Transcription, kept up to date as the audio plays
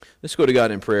Let's go to God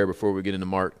in prayer before we get into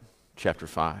Mark chapter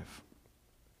 5.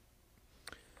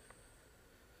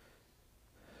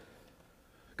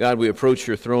 God, we approach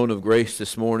your throne of grace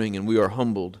this morning, and we are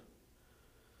humbled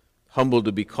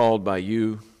to be called by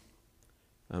you,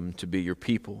 to be your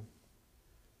people,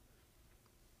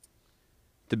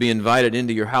 to be invited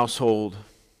into your household,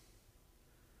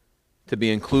 to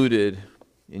be included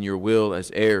in your will as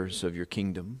heirs of your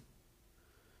kingdom.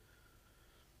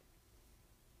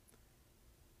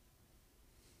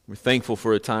 We're thankful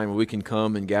for a time where we can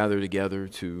come and gather together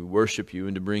to worship you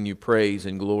and to bring you praise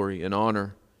and glory and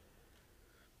honor.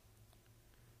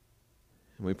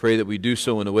 And we pray that we do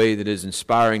so in a way that is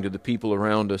inspiring to the people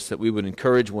around us, that we would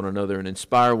encourage one another and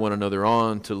inspire one another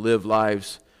on to live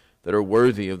lives that are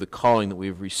worthy of the calling that we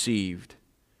have received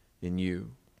in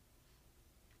you.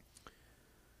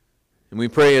 And we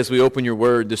pray as we open your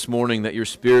word this morning that your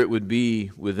Spirit would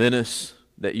be within us,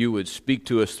 that you would speak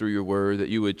to us through your word, that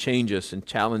you would change us and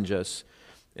challenge us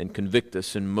and convict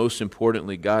us, and most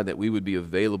importantly, God, that we would be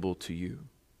available to you.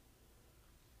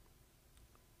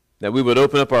 That we would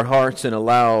open up our hearts and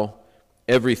allow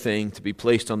everything to be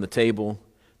placed on the table,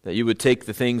 that you would take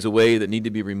the things away that need to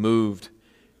be removed,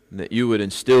 and that you would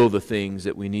instill the things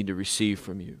that we need to receive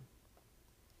from you.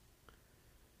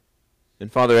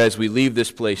 And Father, as we leave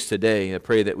this place today, I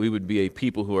pray that we would be a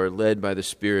people who are led by the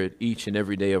Spirit each and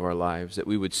every day of our lives, that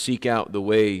we would seek out the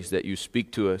ways that you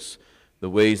speak to us,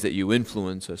 the ways that you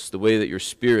influence us, the way that your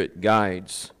Spirit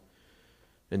guides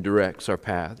and directs our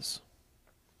paths.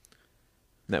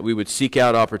 And that we would seek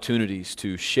out opportunities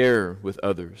to share with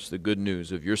others the good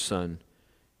news of your Son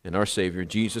and our Savior,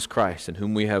 Jesus Christ, in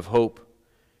whom we have hope,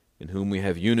 in whom we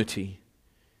have unity,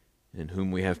 in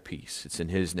whom we have peace. It's in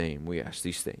his name we ask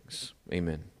these things.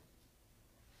 Amen.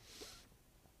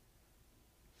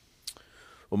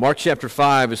 Well, Mark chapter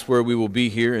 5 is where we will be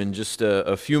here in just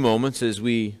a few moments as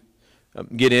we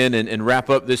get in and wrap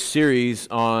up this series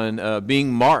on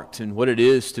being marked and what it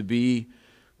is to be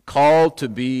called to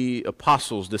be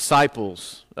apostles,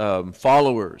 disciples,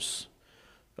 followers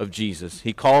of Jesus.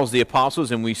 He calls the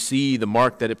apostles, and we see the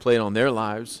mark that it played on their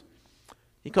lives.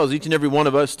 He calls each and every one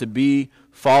of us to be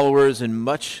followers in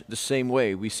much the same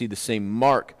way. We see the same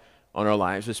mark on our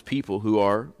lives as people who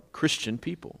are Christian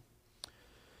people.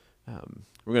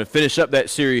 We're going to finish up that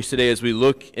series today as we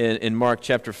look in Mark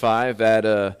chapter 5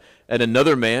 at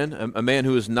another man, a man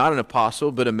who is not an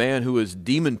apostle, but a man who is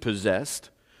demon-possessed,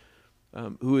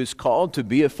 who is called to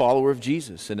be a follower of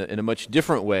Jesus in a much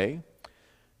different way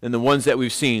than the ones that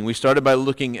we've seen. We started by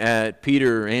looking at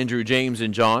Peter, Andrew, James,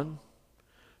 and John.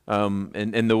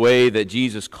 And the way that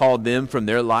Jesus called them from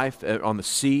their life on the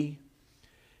sea.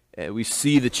 We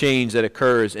see the change that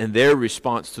occurs in their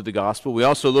response to the gospel. We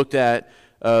also looked at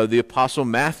the apostle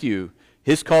Matthew.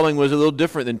 His calling was a little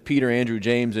different than Peter, Andrew,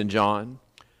 James, and John.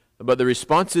 But the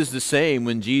response is the same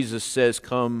when Jesus says,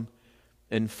 "Come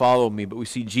and follow me." But we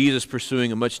see Jesus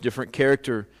pursuing a much different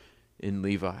character in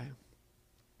Levi.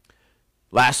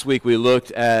 Last week we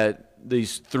looked at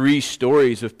these three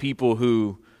stories of people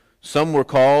who some were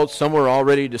called, some were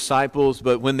already disciples,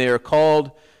 but when they are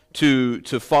called to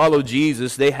follow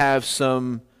Jesus, they have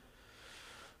some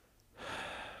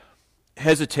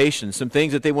hesitation, some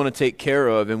things that they want to take care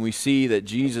of, and we see that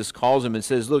Jesus calls them and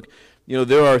says, look,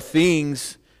 there are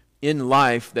things in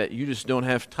life that you just don't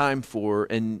have time for,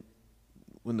 and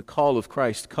when the call of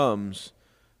Christ comes,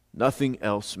 nothing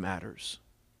else matters.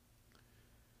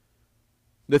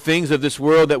 The things of this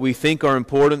world that we think are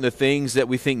important, the things that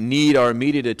we think need our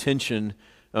immediate attention,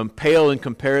 pale in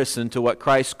comparison to what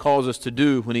Christ calls us to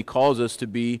do when he calls us to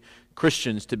be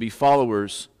Christians, to be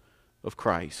followers of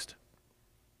Christ.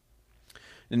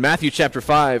 In Mark chapter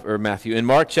 5,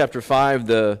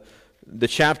 the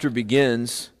chapter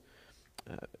begins,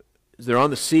 they're on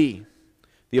the sea.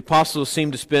 The apostles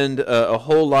seem to spend a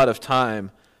whole lot of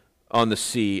time on the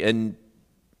sea, and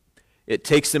it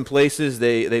takes them places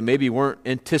they maybe weren't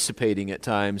anticipating at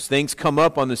times. Things come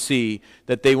up on the sea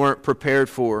that they weren't prepared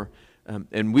for.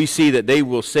 And we see that they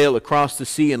will sail across the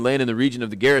sea and land in the region of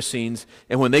the Gerasenes.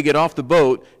 And when they get off the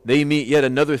boat, they meet yet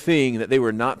another thing that they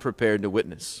were not prepared to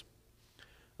witness.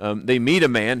 They meet a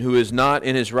man who is not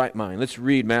in his right mind. Let's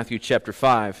read Matthew chapter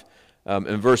 5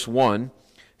 and verse 1.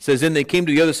 It says, "Then they came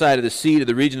to the other side of the sea, to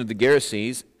the region of the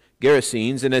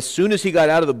Gerasenes, and as soon as he got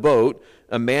out of the boat,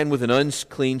 a man with an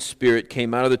unclean spirit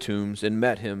came out of the tombs and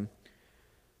met him.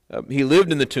 He lived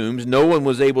in the tombs. No one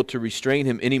was able to restrain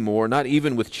him anymore, not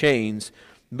even with chains,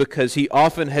 because he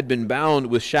often had been bound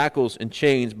with shackles and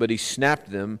chains, but he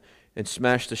snapped them and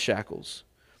smashed the shackles.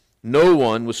 No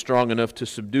one was strong enough to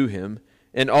subdue him,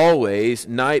 and always,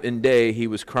 night and day, he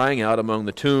was crying out among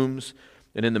the tombs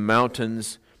and in the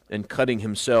mountains and cutting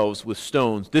himself with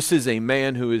stones. This is a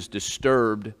man who is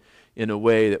disturbed in a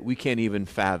way that we can't even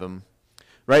fathom.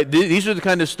 Right? These are the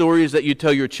kind of stories that you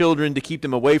tell your children to keep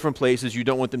them away from places you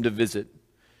don't want them to visit.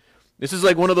 This is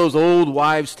like one of those old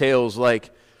wives' tales,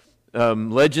 like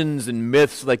legends and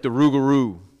myths like the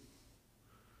Rougarou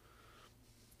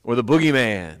or the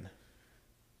Boogeyman.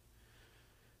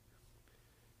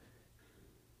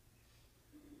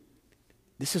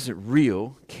 This isn't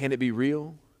real. Can it be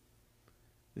real?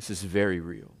 This is very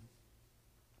real.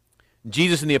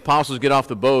 Jesus and the apostles get off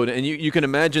the boat, and you can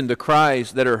imagine the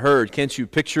cries that are heard. Can't you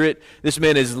picture it? This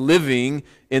man is living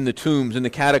in the tombs, in the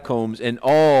catacombs, and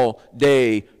all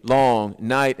day long,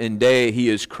 night and day, he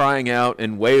is crying out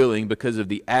and wailing because of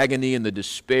the agony and the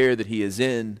despair that he is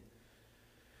in.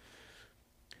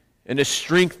 And the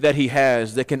strength that he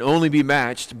has that can only be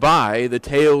matched by the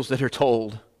tales that are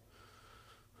told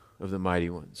of the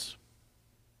mighty ones.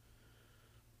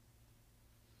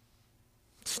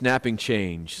 Snapping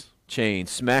chains,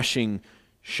 smashing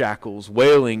shackles,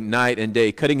 wailing night and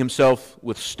day, cutting himself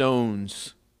with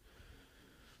stones.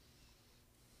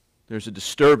 There's a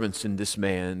disturbance in this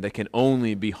man that can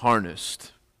only be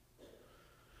harnessed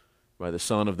by the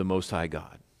Son of the Most High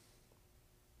God.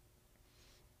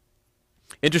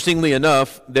 Interestingly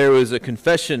enough, there was a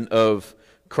confession of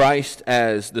Christ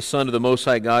as the Son of the Most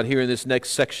High God here in this next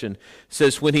section. It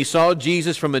says, when he saw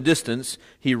Jesus from a distance,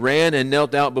 he ran and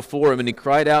knelt out before him, and he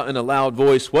cried out in a loud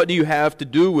voice, "What do you have to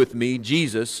do with me,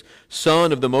 Jesus,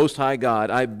 Son of the Most High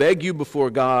God? I beg you before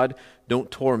God,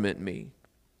 don't torment me."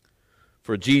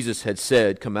 For Jesus had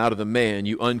said, "Come out of the man,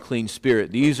 you unclean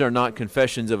spirit." These are not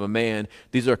confessions of a man.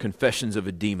 These are confessions of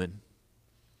a demon.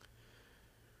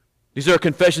 These are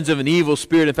confessions of an evil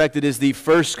spirit. In fact, it is the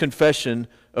first confession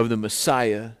of the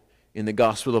Messiah in the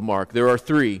Gospel of Mark. There are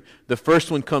three. The first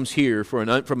one comes here from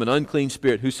an unclean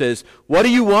spirit who says, "What do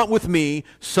you want with me,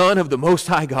 Son of the Most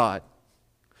High God?"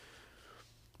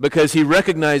 Because he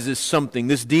recognizes something.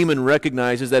 This demon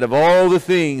recognizes that of all the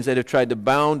things that have tried to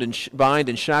bind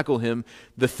and shackle him,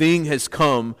 the thing has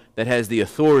come that has the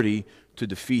authority to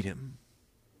defeat him.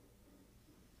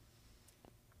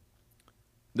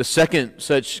 The second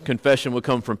such confession would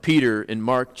come from Peter in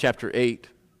Mark chapter 8.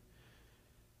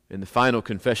 And the final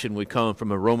confession would come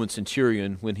from a Roman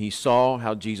centurion when he saw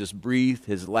how Jesus breathed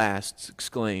his last,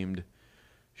 exclaimed,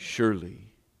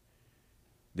 "Surely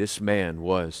this man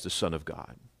was the Son of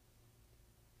God."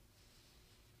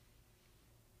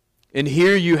 And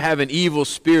here you have an evil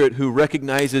spirit who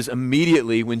recognizes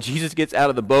immediately when Jesus gets out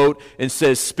of the boat and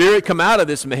says, "Spirit, come out of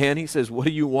this man." He says, "What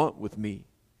do you want with me,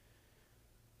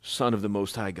 Son of the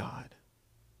Most High God?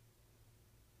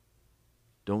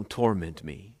 Don't torment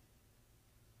me."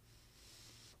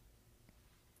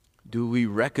 Do we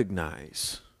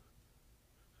recognize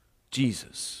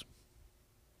Jesus?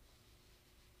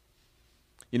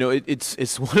 You know,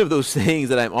 it's one of those things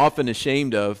that I'm often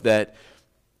ashamed of, that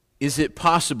is it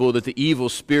possible that the evil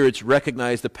spirits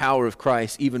recognize the power of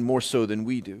Christ even more so than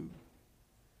we do?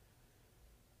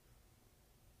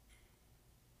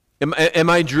 Am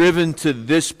I driven to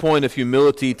this point of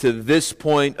humility, to this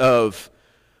point of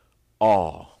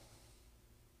awe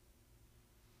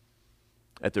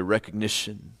at the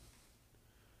recognition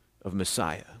of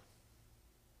Messiah?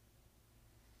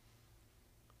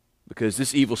 Because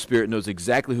this evil spirit knows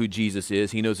exactly who Jesus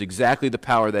is. He knows exactly the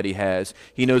power that he has.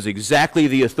 He knows exactly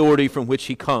the authority from which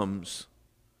he comes.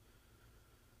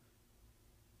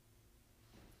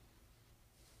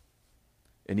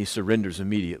 And he surrenders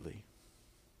immediately.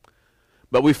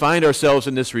 But we find ourselves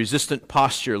in this resistant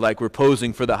posture, like we're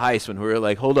posing for the heist, when we're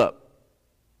like, "Hold up,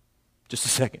 just a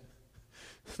second."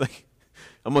 Like,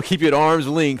 I'm going to keep you at arm's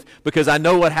length because I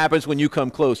know what happens when you come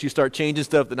close. You start changing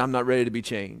stuff that I'm not ready to be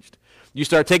changed. You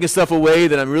start taking stuff away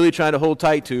that I'm really trying to hold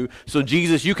tight to. So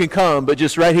Jesus, you can come, but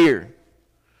just right here.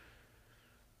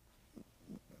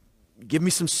 Give me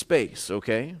some space,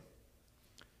 okay?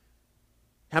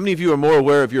 How many of you are more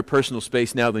aware of your personal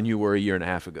space now than you were a year and a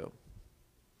half ago?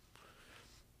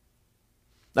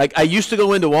 Like, I used to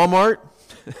go into Walmart.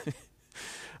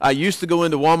 I used to go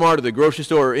into Walmart or the grocery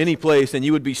store or any place, and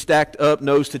you would be stacked up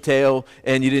nose to tail,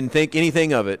 and you didn't think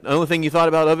anything of it. The only thing you thought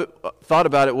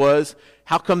about it was,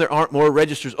 how come there aren't more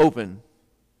registers open?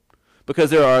 Because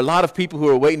there are a lot of people who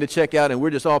are waiting to check out, and we're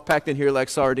just all packed in here like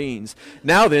sardines.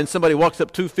 Now then, somebody walks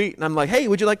up 2 feet, and I'm like, "Hey,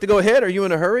 would you like to go ahead? Are you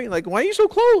in a hurry? Like, why are you so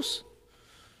close?"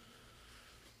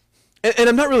 And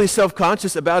I'm not really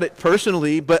self-conscious about it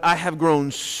personally, but I have grown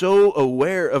so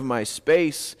aware of my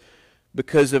space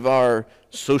because of our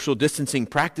social distancing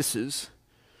practices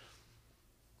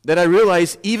that I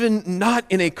realize even not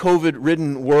in a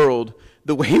COVID-ridden world,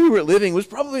 the way we were living was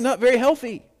probably not very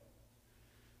healthy.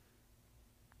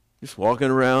 Just walking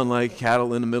around like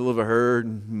cattle in the middle of a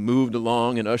herd, moved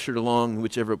along and ushered along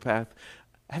whichever path.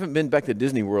 I haven't been back to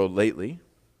Disney World lately,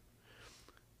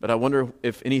 but I wonder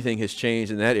if anything has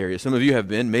changed in that area. Some of you have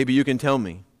been. Maybe you can tell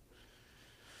me.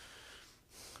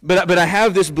 But I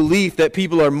have this belief that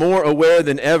people are more aware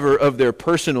than ever of their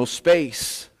personal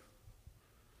space.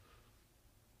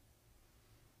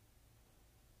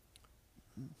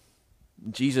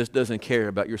 Jesus doesn't care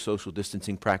about your social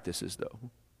distancing practices, though.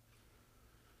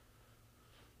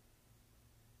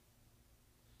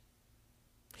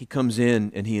 He comes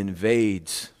in and he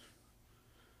invades.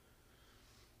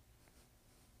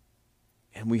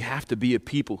 And we have to be a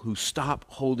people who stop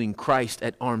holding Christ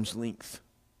at arm's length.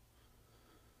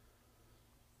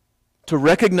 To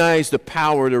recognize the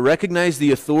power, to recognize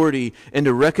the authority, and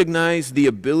to recognize the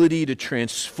ability to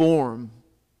transform.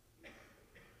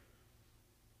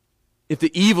 If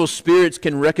the evil spirits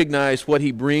can recognize what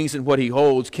he brings and what he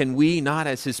holds, can we not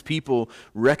as his people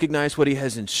recognize what he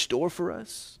has in store for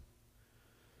us?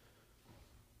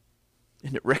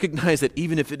 And to recognize that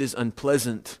even if it is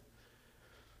unpleasant,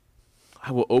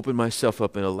 I will open myself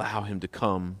up and allow him to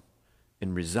come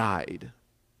and reside.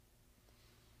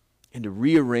 And to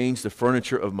rearrange the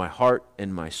furniture of my heart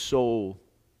and my soul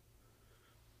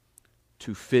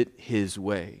to fit his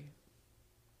way.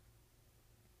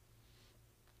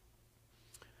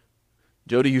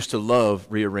 Jody used to love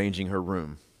rearranging her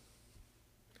room.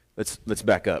 Let's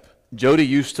back up. Jody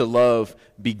used to love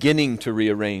beginning to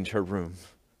rearrange her room.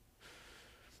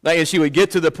 And she would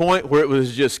get to the point where it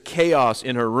was just chaos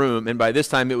in her room, and by this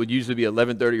time it would usually be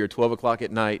 11:30 or 12 o'clock at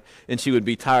night, and she would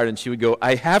be tired, and she would go,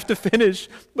 I have to finish,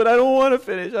 but I don't want to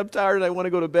finish. I'm tired and I want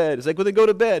to go to bed. It's like, well, then go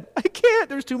to bed. I can't.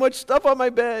 There's too much stuff on my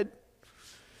bed.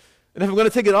 And if I'm going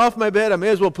to take it off my bed, I may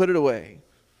as well put it away.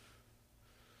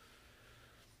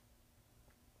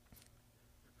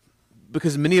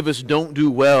 Because many of us don't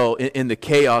do well in the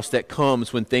chaos that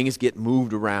comes when things get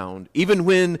moved around. Even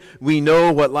when we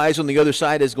know what lies on the other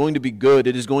side is going to be good,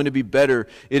 it is going to be better,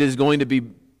 it is going to be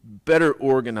better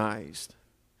organized.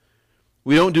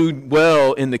 We don't do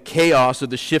well in the chaos of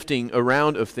the shifting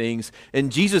around of things.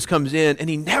 And Jesus comes in and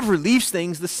he never leaves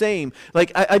things the same.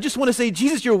 Like, I just want to say,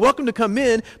 Jesus, you're welcome to come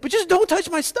in, but just don't touch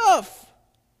my stuff.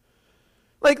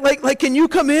 Like, can you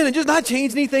come in and just not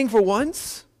change anything for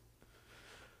once?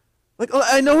 Like,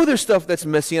 I know there's stuff that's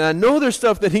messy, and I know there's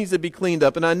stuff that needs to be cleaned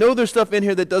up, and I know there's stuff in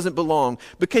here that doesn't belong,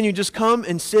 but can you just come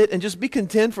and sit and just be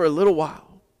content for a little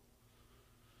while?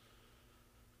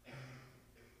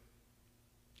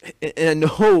 And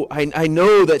I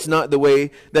know that's not the way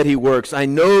that he works. I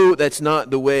know that's not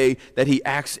the way that he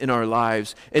acts in our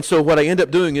lives. And so what I end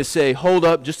up doing is say, hold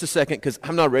up just a second, because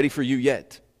I'm not ready for you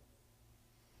yet.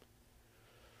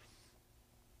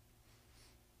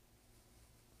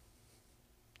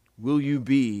 Will you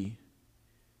be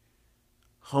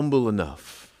humble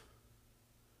enough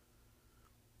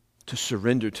to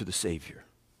surrender to the Savior?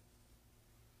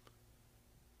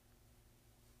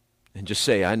 And just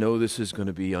say, I know this is going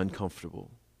to be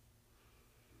uncomfortable.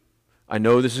 I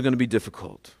know this is going to be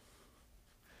difficult.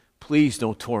 Please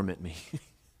don't torment me.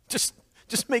 just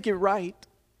make it right.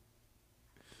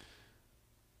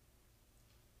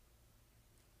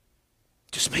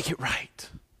 Just make it right.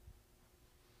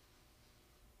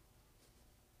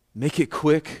 Make it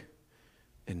quick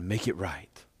and make it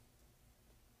right.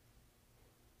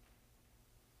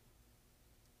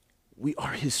 We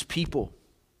are his people.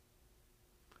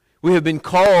 We have been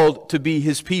called to be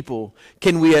his people.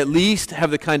 Can we at least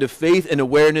have the kind of faith and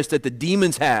awareness that the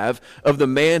demons have of the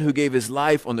man who gave his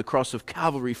life on the cross of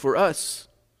Calvary for us?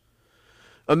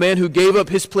 A man who gave up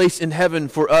his place in heaven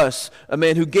for us. A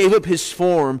man who gave up his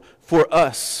form for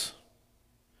us.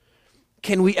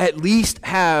 Can we at least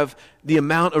have the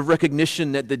amount of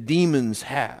recognition that the demons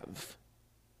have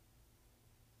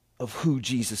of who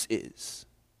Jesus is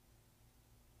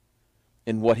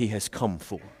and what he has come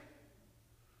for?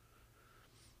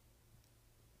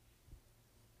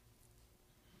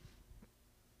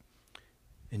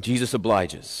 And Jesus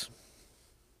obliges.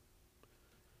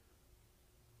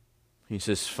 He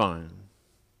says, fine.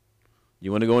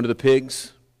 You want to go into the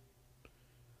pigs?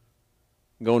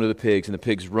 Go into the pigs, and the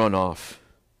pigs run off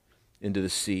into the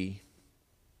sea.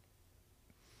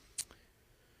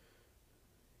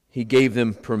 He gave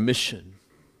them permission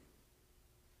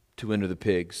to enter the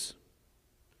pigs.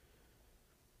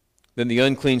 Then the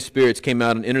unclean spirits came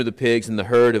out and entered the pigs, and the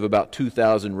herd of about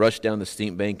 2,000 rushed down the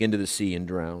steep bank into the sea and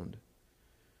drowned.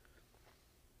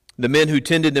 The men who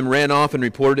tended them ran off and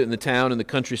reported it in the town and the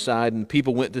countryside, and the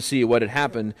people went to see what had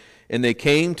happened. And they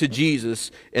came to Jesus,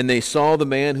 and they saw the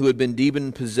man who had been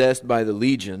demon-possessed by the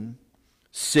legion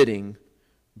sitting,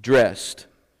 dressed,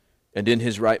 and in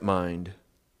his right mind,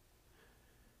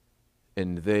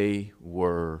 and they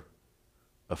were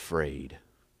afraid.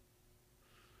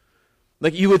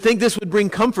 Like, you would think this would bring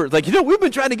comfort. Like, we've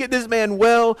been trying to get this man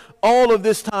well all of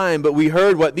this time, but we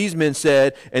heard what these men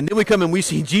said, and then we come and we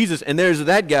see Jesus, and there's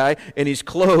that guy, and he's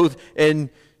clothed, and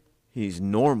he's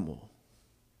normal.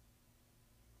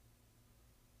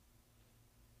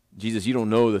 Jesus, you don't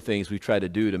know the things we try to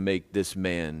do to make this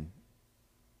man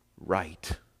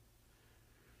right.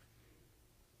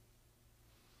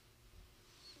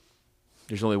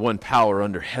 There's only one power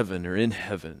under heaven or in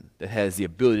heaven that has the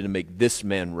ability to make this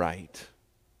man right.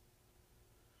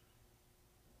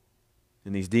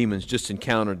 And these demons just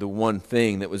encountered the one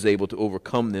thing that was able to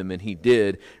overcome them, and he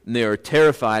did. And they are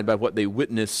terrified by what they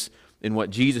witness and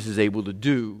what Jesus is able to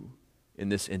do in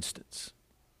this instance.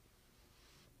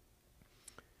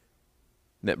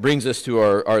 And that brings us to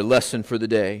our lesson for the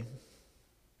day.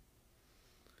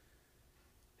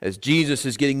 As Jesus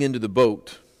is getting into the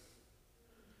boat,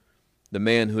 the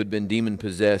man who had been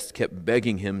demon-possessed kept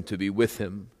begging him to be with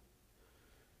him,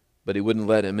 but he wouldn't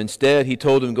let him. Instead, he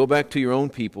told him, "Go back to your own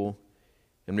people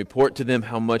and report to them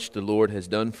how much the Lord has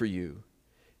done for you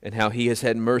and how he has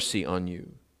had mercy on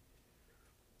you."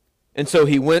 And so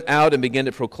he went out and began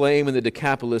to proclaim in the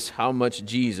Decapolis how much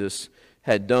Jesus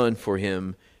had done for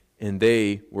him, and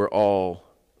they were all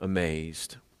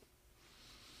amazed.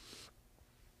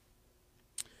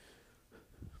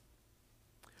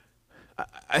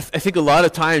 I think a lot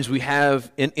of times we have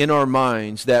in our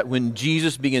minds that when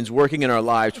Jesus begins working in our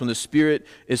lives, when the Spirit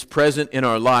is present in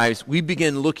our lives, we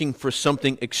begin looking for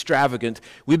something extravagant.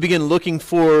 We begin looking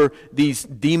for these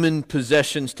demon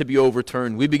possessions to be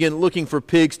overturned. We begin looking for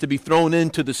pigs to be thrown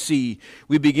into the sea.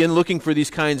 We begin looking for these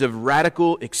kinds of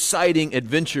radical, exciting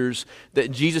adventures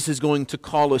that Jesus is going to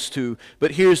call us to.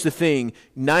 But here's the thing,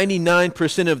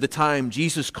 99% of the time,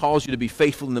 Jesus calls you to be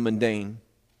faithful in the mundane.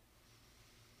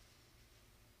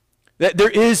 That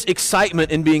there is excitement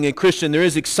in being a Christian. There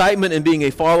is excitement in being a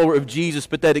follower of Jesus,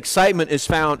 but that excitement is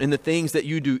found in the things that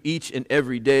you do each and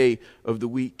every day of the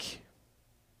week.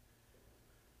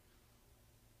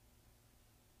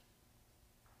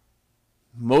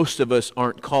 Most of us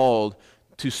aren't called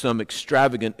to some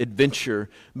extravagant adventure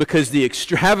because the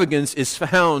extravagance is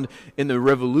found in the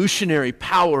revolutionary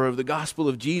power of the gospel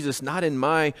of Jesus, not in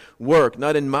my work,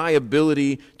 not in my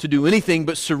ability to do anything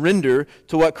but surrender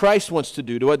to what Christ wants to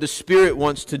do, to what the Spirit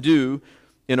wants to do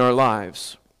in our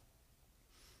lives.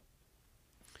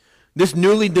 This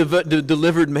newly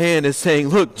delivered man is saying,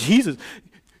 "Look, Jesus,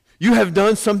 you have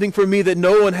done something for me that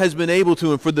no one has been able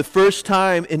to. And for the first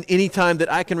time in any time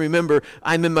that I can remember,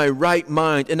 I'm in my right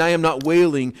mind. And I am not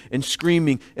wailing and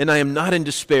screaming. And I am not in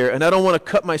despair. And I don't want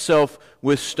to cut myself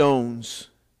with stones.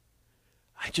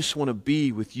 I just want to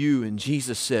be with you." And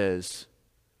Jesus says,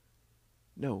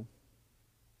 "No."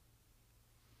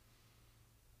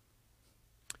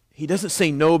 He doesn't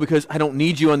say no because I don't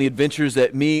need you on the adventures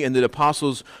that me and the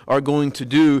apostles are going to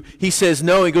do. He says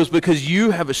no, he goes, because you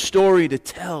have a story to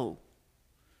tell.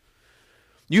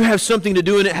 You have something to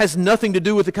do, and it has nothing to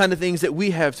do with the kind of things that we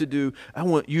have to do. I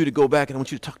want you to go back and I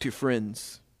want you to talk to your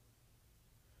friends.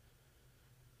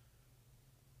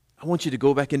 I want you to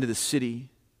go back into the city,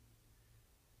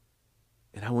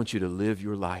 and I want you to live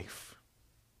your life.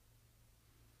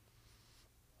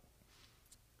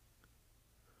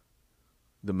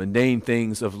 The mundane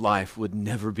things of life would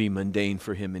never be mundane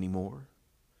for him anymore.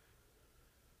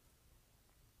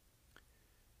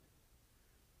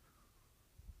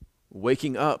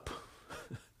 Waking up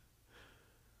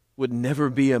would never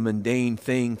be a mundane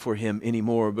thing for him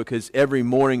anymore, because every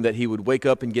morning that he would wake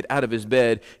up and get out of his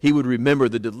bed, he would remember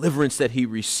the deliverance that he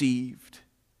received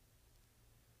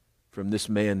from this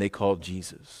man they called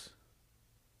Jesus.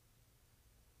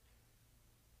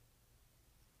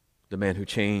 The man who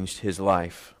changed his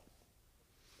life.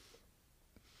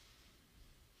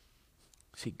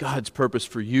 See, God's purpose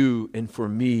for you and for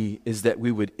me is that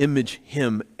we would image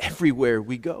him everywhere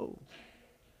we go.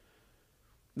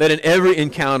 That in every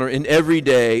encounter, in every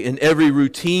day, in every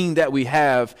routine that we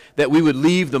have, that we would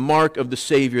leave the mark of the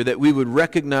Savior, that we would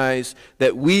recognize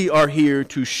that we are here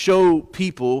to show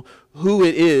people who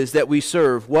it is that we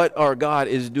serve, what our God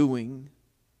is doing.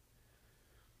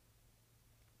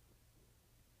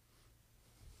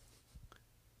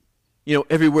 You know,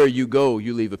 everywhere you go,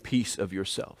 you leave a piece of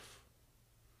yourself.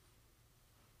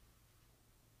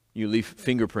 You leave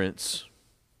fingerprints.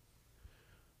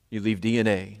 You leave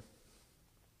DNA.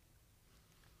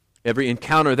 Every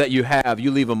encounter that you have, you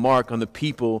leave a mark on the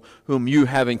people whom you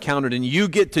have encountered, and you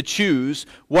get to choose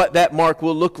what that mark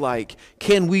will look like.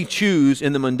 Can we choose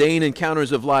in the mundane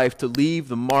encounters of life to leave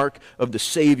the mark of the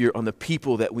Savior on the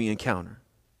people that we encounter?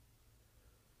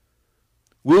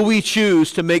 Will we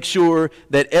choose to make sure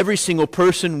that every single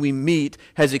person we meet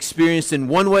has experienced in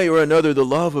one way or another the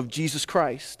love of Jesus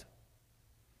Christ?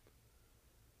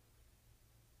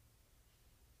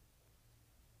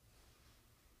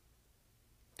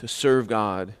 To serve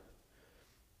God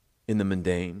in the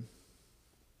mundane.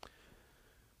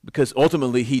 Because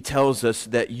ultimately He tells us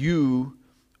that you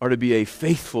are to be a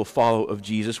faithful follower of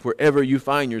Jesus wherever you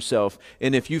find yourself.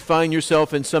 And if you find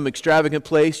yourself in some extravagant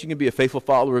place, you can be a faithful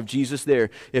follower of Jesus there.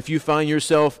 If you find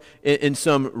yourself in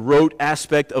some rote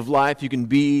aspect of life, you can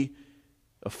be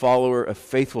a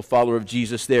faithful follower of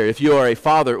Jesus there. If you are a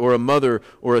father or a mother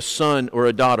or a son or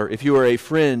a daughter, if you are a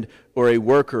friend or a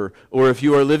worker, or if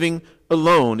you are living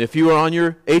alone, if you are on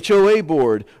your HOA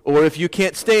board, or if you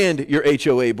can't stand your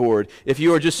HOA board, if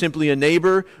you are just simply a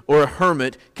neighbor or a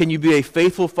hermit, can you be a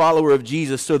faithful follower of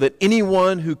Jesus so that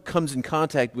anyone who comes in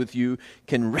contact with you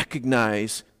can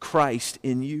recognize Christ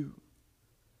in you?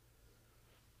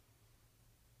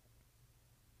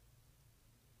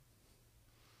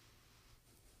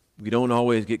 We don't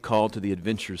always get called to the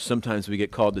adventures. Sometimes we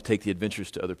get called to take the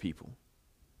adventures to other people.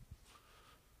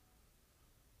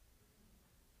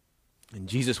 And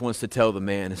Jesus wants to tell the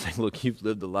man and say, look, you've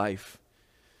lived a life.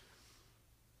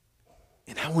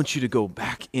 And I want you to go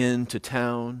back into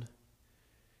town.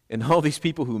 And all these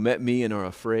people who met me and are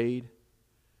afraid,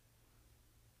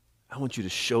 I want you to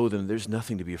show them there's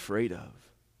nothing to be afraid of.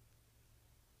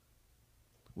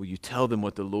 Will you tell them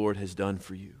what the Lord has done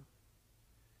for you?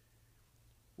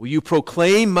 Will you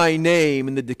proclaim my name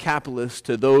in the Decapolis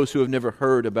to those who have never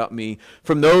heard about me?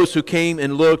 From those who came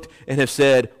and looked and have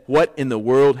said, what in the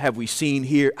world have we seen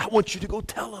here? I want you to go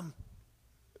tell them.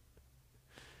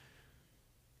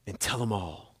 And tell them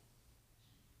all.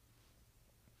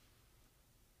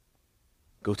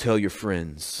 Go tell your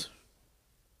friends.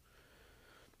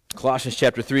 Colossians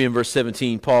chapter 3 and verse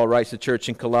 17, Paul writes to the church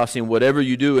in Colossae, whatever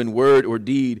you do in word or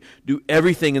deed, do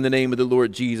everything in the name of the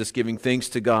Lord Jesus, giving thanks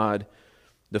to God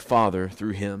the Father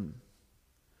through Him.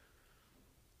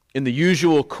 In the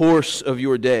usual course of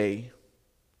your day,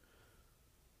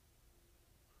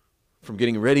 from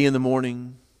getting ready in the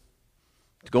morning,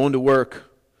 to going to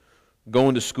work,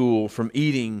 going to school, from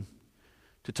eating,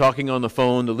 to talking on the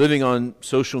phone, to living on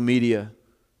social media,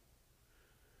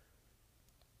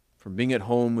 from being at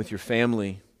home with your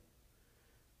family,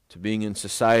 to being in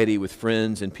society with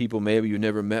friends and people maybe you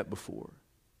never met before.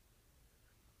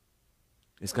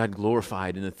 Is God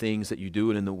glorified in the things that you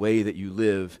do and in the way that you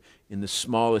live in the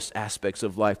smallest aspects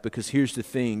of life? Because here's the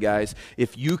thing, guys.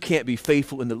 If you can't be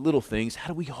faithful in the little things, how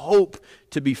do we hope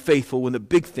to be faithful when the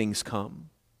big things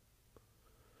come?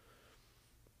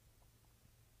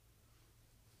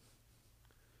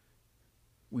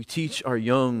 We teach our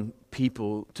young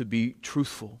people to be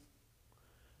truthful,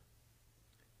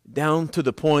 down to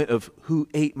the point of who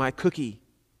ate my cookie.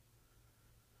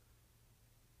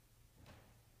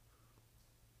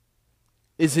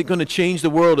 Is it going to change the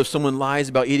world if someone lies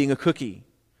about eating a cookie?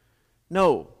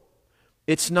 No.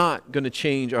 It's not going to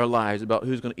change our lives about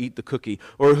who's going to eat the cookie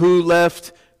or who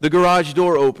left the garage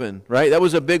door open, right? That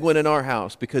was a big one in our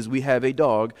house because we have a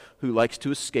dog who likes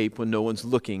to escape when no one's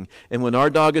looking. And when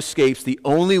our dog escapes, the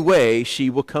only way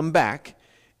she will come back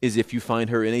is if you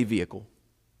find her in a vehicle.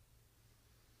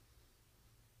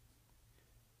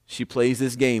 She plays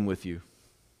this game with you.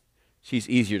 She's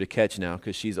easier to catch now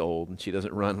because she's old and she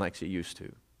doesn't run like she used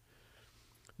to.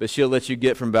 But she'll let you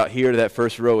get from about here to that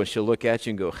first row and she'll look at you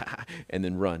and go, ha, and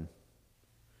then run.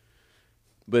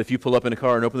 But if you pull up in a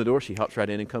car and open the door, she hops right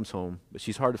in and comes home. But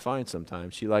she's hard to find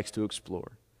sometimes. She likes to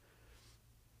explore.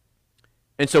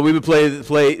 And so we would play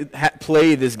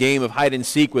this game of hide and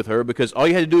seek with her because all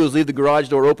you had to do was leave the garage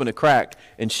door open a crack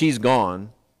and she's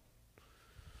gone.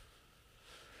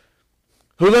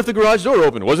 Who left the garage door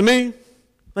open? It wasn't me.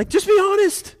 Like, just be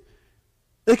honest.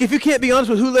 Like, if you can't be honest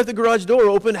with who left the garage door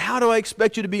open, how do I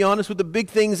expect you to be honest with the big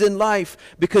things in life?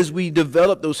 Because we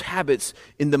develop those habits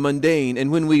in the mundane.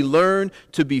 And when we learn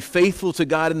to be faithful to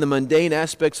God in the mundane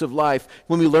aspects of life,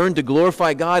 when we learn to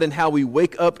glorify God in how we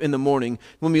wake up in the morning,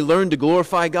 when we learn to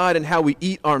glorify God in how we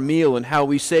eat our meal and how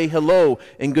we say hello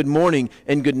and good morning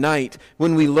and good night,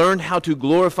 when we learn how to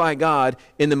glorify God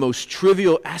in the most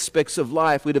trivial aspects of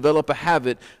life, we develop a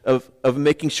habit of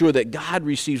making sure that God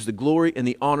receives the glory and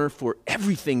the honor for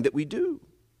everything that we do.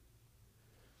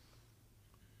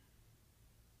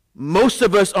 Most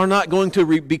of us are not going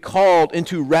to be called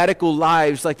into radical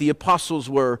lives like the apostles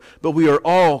were, but we are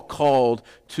all called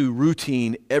to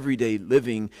routine, everyday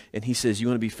living. And he says, you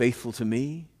want to be faithful to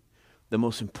me? The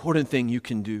most important thing you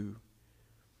can do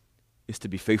is to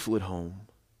be faithful at home,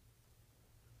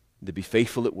 to be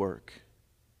faithful at work,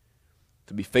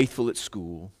 to be faithful at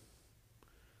school,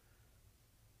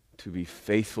 to be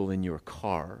faithful in your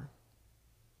car,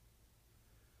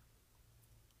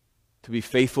 to be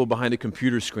faithful behind a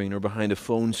computer screen or behind a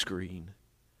phone screen,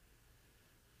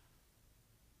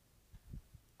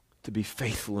 to be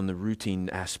faithful in the routine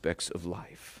aspects of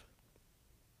life.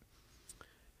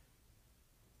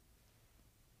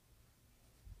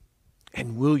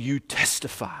 And will you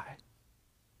testify?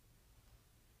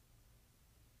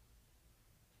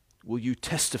 Will you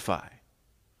testify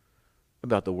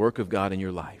about the work of God in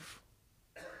your life?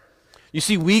 You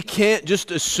see, we can't just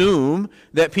assume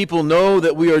that people know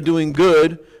that we are doing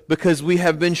good because we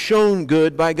have been shown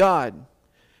good by God.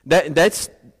 That's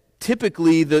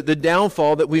typically the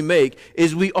downfall that we make,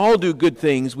 is we all do good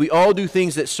things. We all do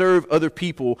things that serve other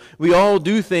people. We all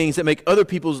do things that make other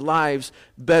people's lives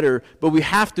better. But we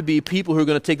have to be people who are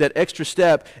going to take that extra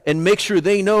step and make sure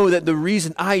they know that the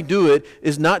reason I do it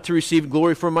is not to receive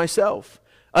glory for myself.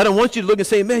 I don't want you to look and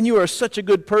say, man, you are such a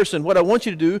good person. What I want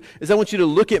you to do is I want you to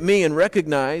look at me and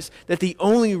recognize that the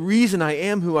only reason I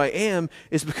am who I am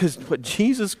is because what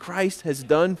Jesus Christ has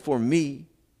done for me.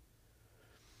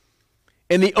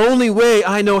 And the only way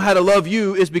I know how to love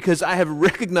you is because I have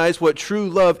recognized what true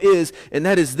love is, and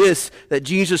that is this, that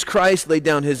Jesus Christ laid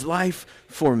down his life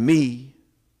for me.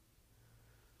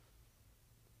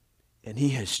 And he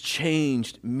has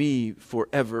changed me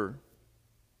forever.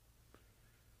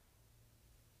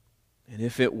 And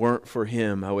if it weren't for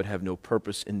him, I would have no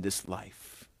purpose in this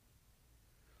life.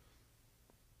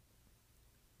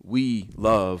 We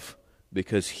love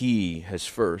because he has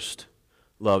first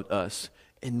loved us.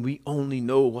 And we only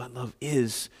know what love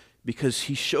is because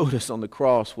he showed us on the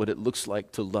cross what it looks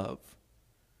like to love.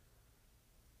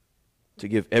 To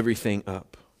give everything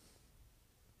up.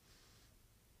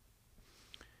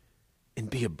 And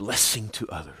be a blessing to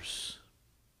others.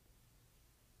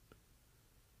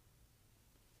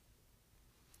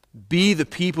 Be the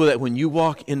people that when you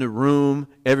walk in the room,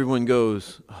 everyone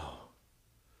goes, oh,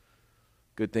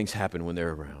 good things happen when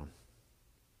they're around.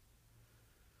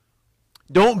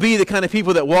 Don't be the kind of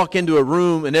people that walk into a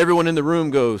room and everyone in the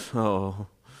room goes, oh,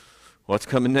 what's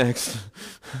coming next?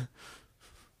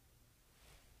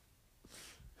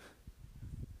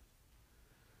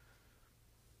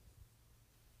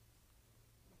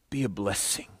 Be a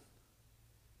blessing.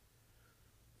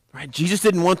 Right? Jesus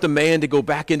didn't want the man to go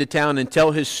back into town and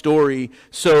tell his story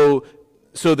so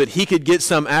that he could get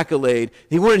some accolade.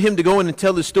 He wanted him to go in and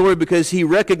tell the story because he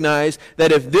recognized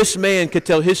that if this man could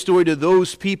tell his story to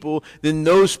those people, then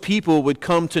those people would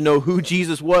come to know who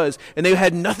Jesus was, and they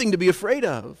had nothing to be afraid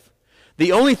of.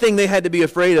 The only thing they had to be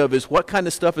afraid of is what kind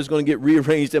of stuff is going to get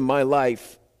rearranged in my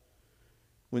life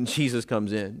when Jesus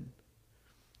comes in.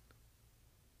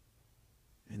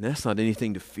 And that's not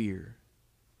anything to fear.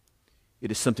 It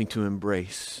is something to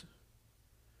embrace.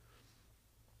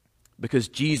 Because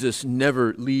Jesus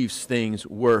never leaves things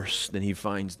worse than he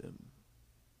finds them.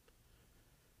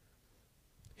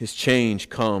 His change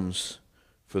comes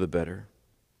for the better.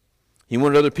 He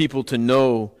wanted other people to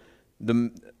know,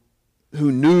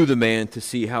 who knew the man, to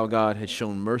see how God had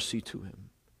shown mercy to him.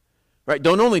 Right?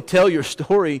 Don't only tell your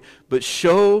story, but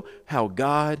show how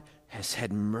God has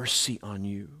had mercy on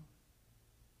you.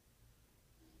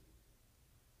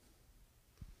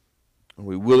 Are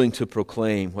we willing to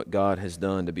proclaim what God has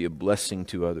done to be a blessing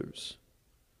to others?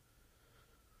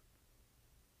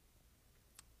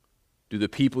 Do the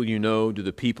people you know, do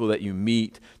the people that you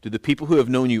meet, do the people who have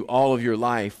known you all of your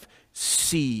life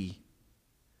see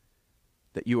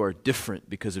that you are different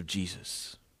because of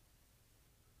Jesus?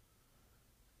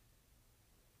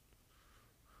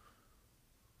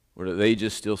 Or do they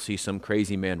just still see some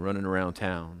crazy man running around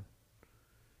town,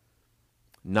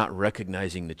 not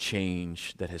recognizing the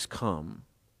change that has come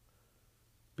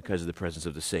because of the presence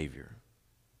of the Savior?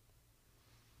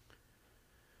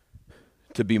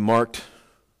 To be marked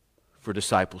for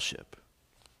discipleship.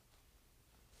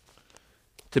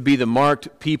 To be the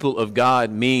marked people of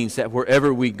God means that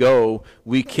wherever we go,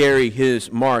 we carry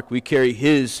his mark, we carry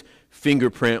his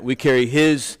fingerprint, we carry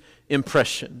his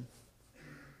impression.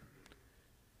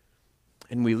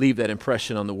 And we leave that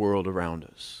impression on the world around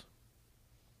us.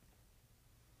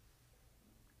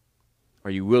 Are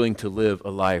you willing to live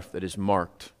a life that is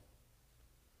marked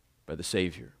by the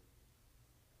Savior?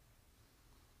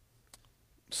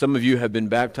 Some of you have been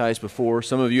baptized before.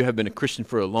 Some of you have been a Christian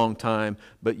for a long time.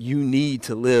 But you need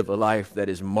to live a life that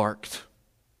is marked.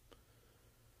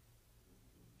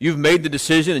 You've made the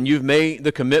decision and you've made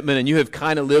the commitment and you have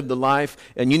kind of lived the life,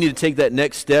 and you need to take that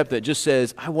next step that just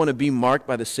says, I want to be marked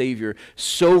by the Savior.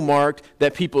 So marked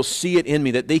that people see it in me,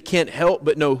 that they can't help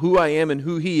but know who I am and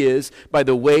who he is by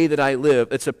the way that I live.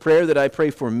 It's a prayer that I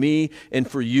pray for me and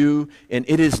for you, and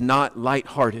it is not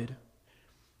lighthearted.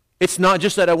 It's not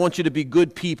just that I want you to be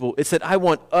good people. It's that I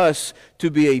want us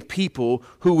to be a people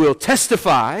who will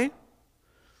testify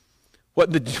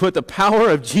what the power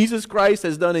of Jesus Christ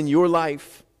has done in your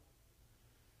life,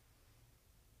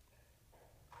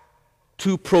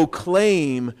 to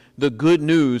proclaim the good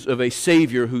news of a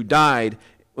Savior who died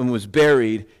and was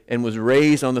buried and was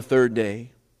raised on the third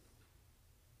day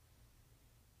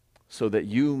so that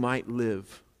you might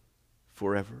live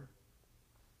forever.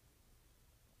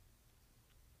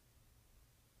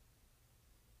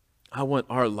 I want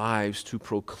our lives to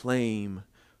proclaim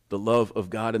the love of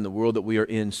God in the world that we are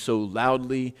in so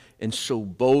loudly and so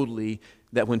boldly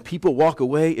that when people walk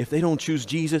away, if they don't choose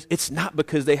Jesus, it's not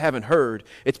because they haven't heard.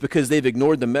 It's because they've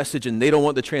ignored the message and they don't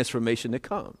want the transformation that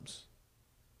comes.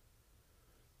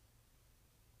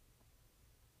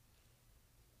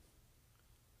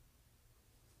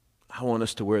 I want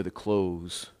us to wear the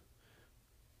clothes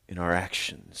in our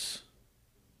actions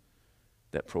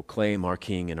that proclaim our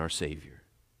King and our Savior.